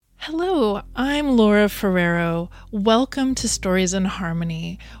Hello, I'm Laura Ferrero. Welcome to Stories in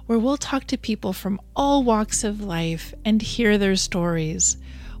Harmony, where we'll talk to people from all walks of life and hear their stories.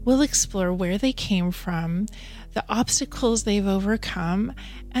 We'll explore where they came from, the obstacles they've overcome,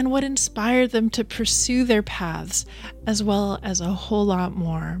 and what inspired them to pursue their paths, as well as a whole lot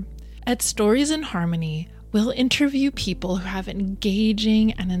more. At Stories in Harmony, we'll interview people who have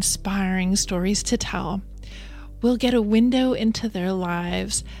engaging and inspiring stories to tell. We'll get a window into their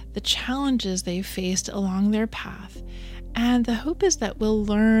lives, the challenges they've faced along their path, and the hope is that we'll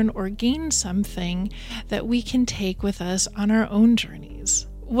learn or gain something that we can take with us on our own journeys.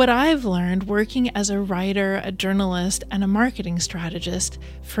 What I've learned working as a writer, a journalist, and a marketing strategist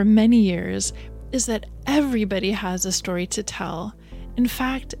for many years is that everybody has a story to tell. In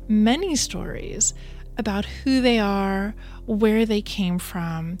fact, many stories about who they are, where they came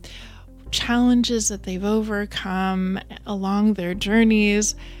from, challenges that they've overcome along their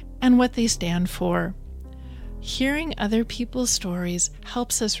journeys, and what they stand for. Hearing other people's stories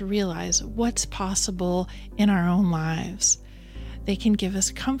helps us realize what's possible in our own lives. They can give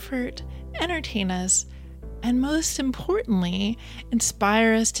us comfort, entertain us, and most importantly,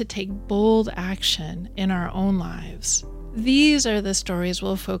 inspire us to take bold action in our own lives. These are the stories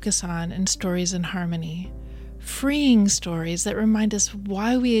we'll focus on in Stories in Harmony. Freeing stories that remind us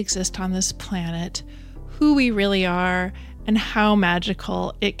why we exist on this planet, who we really are, and how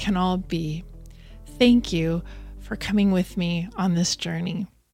magical it can all be. Thank you for coming with me on this journey.